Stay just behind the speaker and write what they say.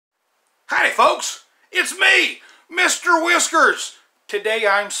Howdy folks, it's me, Mr. Whiskers. Today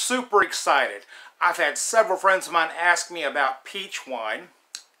I'm super excited. I've had several friends of mine ask me about peach wine.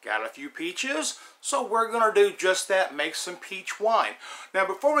 Got a few peaches, so we're going to do just that, make some peach wine. Now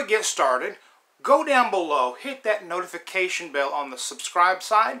before we get started, go down below, hit that notification bell on the subscribe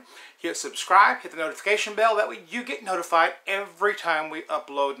side. Hit subscribe, hit the notification bell, that way you get notified every time we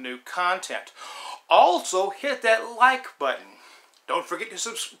upload new content. Also hit that like button. Don't forget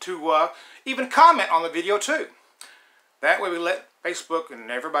to even comment on the video too. That way we let Facebook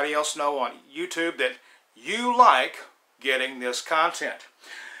and everybody else know on YouTube that you like getting this content.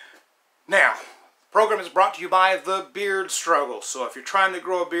 Now, the program is brought to you by The Beard Struggle. So if you're trying to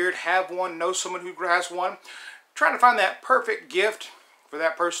grow a beard, have one, know someone who has one, trying to find that perfect gift for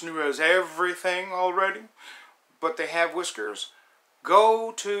that person who has everything already, but they have whiskers,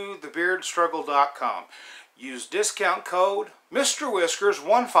 go to thebeardstruggle.com. Use discount code Mr.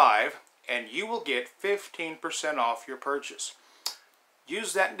 Whiskers15 and you will get 15% off your purchase.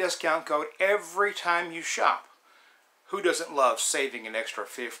 Use that discount code every time you shop. Who doesn't love saving an extra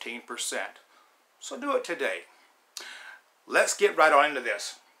 15%? So do it today. Let's get right on into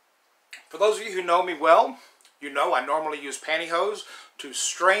this. For those of you who know me well, you know I normally use pantyhose to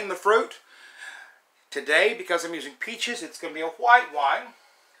strain the fruit. Today, because I'm using peaches, it's going to be a white wine.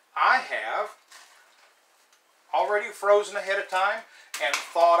 I have already frozen ahead of time and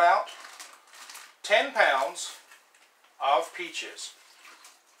thawed out 10 pounds of peaches.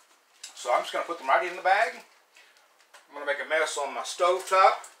 So I'm just going to put them right in the bag. I'm going to make a mess on my stove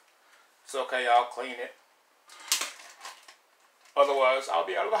top. It's okay, I'll clean it. Otherwise, I'll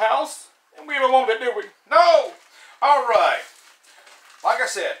be out of the house, and we don't want it, do we? No! Alright. Like I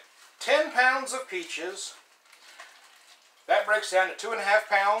said, 10 pounds of peaches. That breaks down to 2.5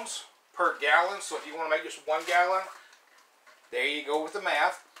 pounds per gallon. So if you want to make just 1 gallon, there you go with the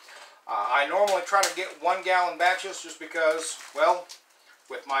math. I normally try to get 1 gallon batches just because, well,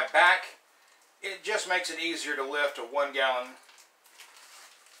 with my back, it just makes it easier to lift a 1 gallon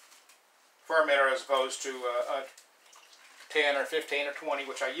fermenter as opposed to a 10 or 15 or 20,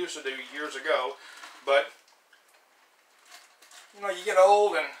 which I used to do years ago. But, you know, you get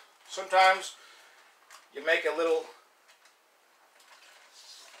old and sometimes you make a little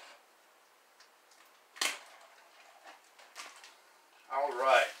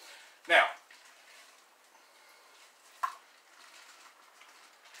Alright. Now,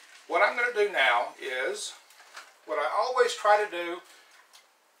 what I'm going to do now is what I always try to do,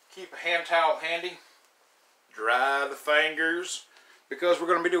 keep a hand towel handy, dry the fingers, because we're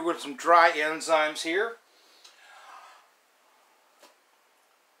going to be doing some dry enzymes here.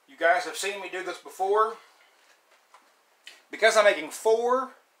 You guys have seen me do this before. Because I'm making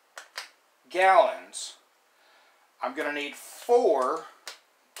 4 gallons, I'm going to need 4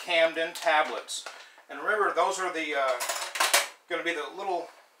 Camden tablets. And remember, those are the going to be the little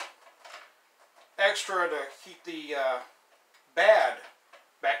extra to keep the bad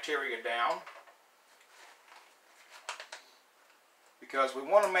bacteria down. Because we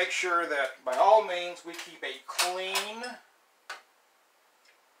want to make sure that, by all means, we keep a clean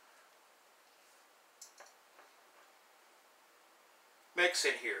mix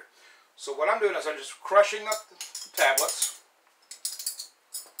in here. So what I'm doing is I'm just crushing up the tablets.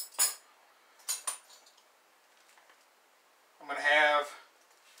 I'm going to have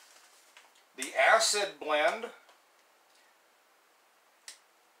the acid blend.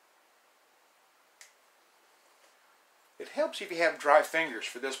 It helps if you have dry fingers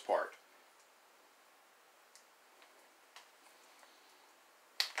for this part.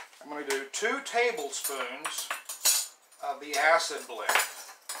 I'm going to do 2 tablespoons of the acid blend.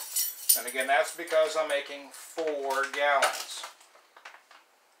 And again, that's because I'm making 4 gallons.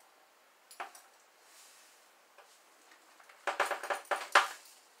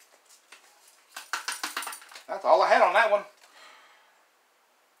 That's all I had on that one.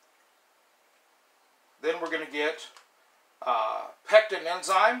 Then we're going to get pectin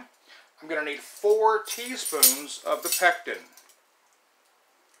enzyme. I'm going to need 4 teaspoons of the pectin.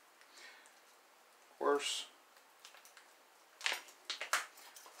 Of course,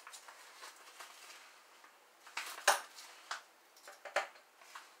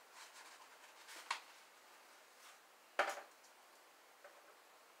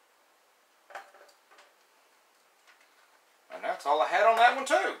 and that's all I had on that one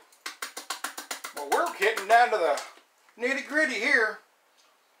too. Well, we're getting down to the nitty-gritty here.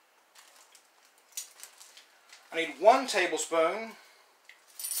 I need 1 tablespoon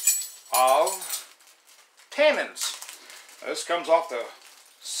of tannins. Now, this comes off the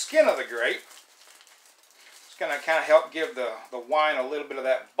skin of the grape. It's going to kind of help give the wine a little bit of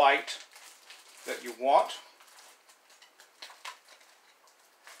that bite that you want.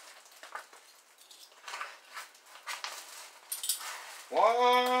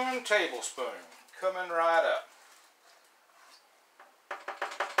 One tablespoon coming right up.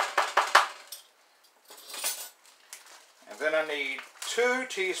 And then I need 2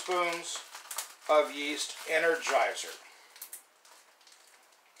 teaspoons of yeast energizer.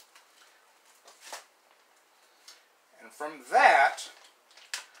 And from that,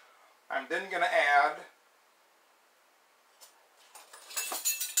 I'm then going to add,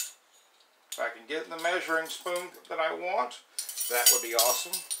 if I can get the measuring spoon that I want, that would be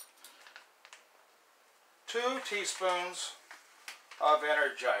awesome. 2 teaspoons of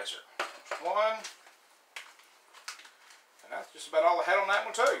energizer. 1. And that's just about all I had on that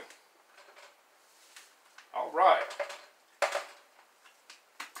one too. All right.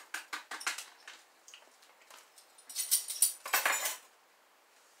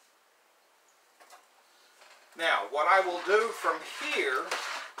 Now, what I will do from here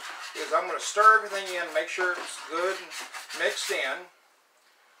is I'm going to stir everything in, make sure it's good and mixed in.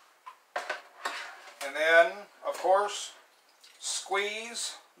 And then, of course,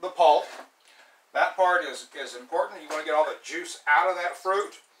 squeeze the pulp. That part is important. You want to get all the juice out of that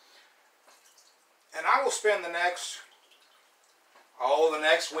fruit. And I will spend the next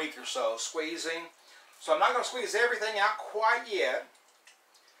week or so squeezing. So I'm not going to squeeze everything out quite yet.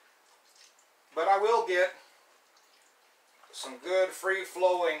 But I will get some good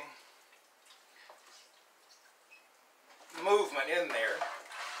free-flowing movement in there.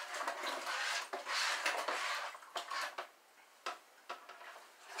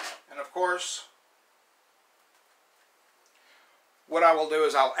 And of course, what I will do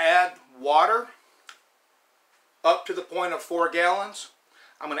is I'll add water up to the point of 4 gallons.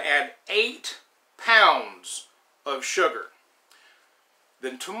 I'm going to add 8 pounds of sugar.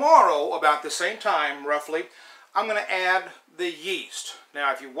 Then tomorrow, about the same time, roughly, I'm going to add the yeast.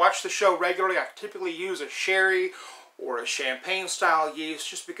 Now, if you watch the show regularly, I typically use a sherry or a champagne-style yeast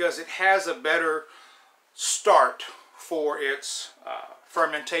just because it has a better start for its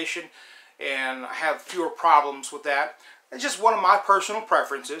fermentation, and I have fewer problems with that. It's just one of my personal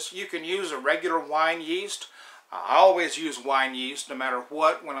preferences. You can use a regular wine yeast. I always use wine yeast no matter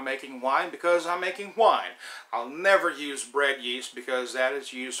what when I'm making wine because I'm making wine. I'll never use bread yeast because that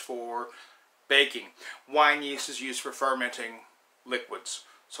is used for baking. Wine yeast is used for fermenting liquids.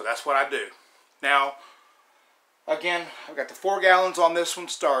 So that's what I do. Now, again, I've got the 4 gallons on this one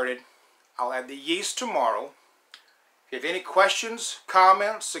started. I'll add the yeast tomorrow. If you have any questions,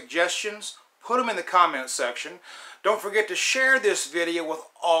 comments, suggestions, put them in the comments section. Don't forget to share this video with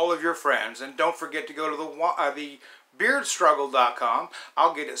all of your friends. And don't forget to go to the beardstruggle.com.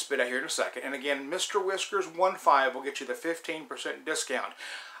 I'll get it spit out here in a second. And again, Mr. Whiskers 15 will get you the 15% discount.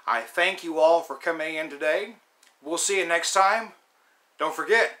 I thank you all for coming in today. We'll see you next time. Don't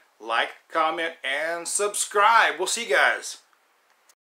forget, like, comment, and subscribe. We'll see you guys.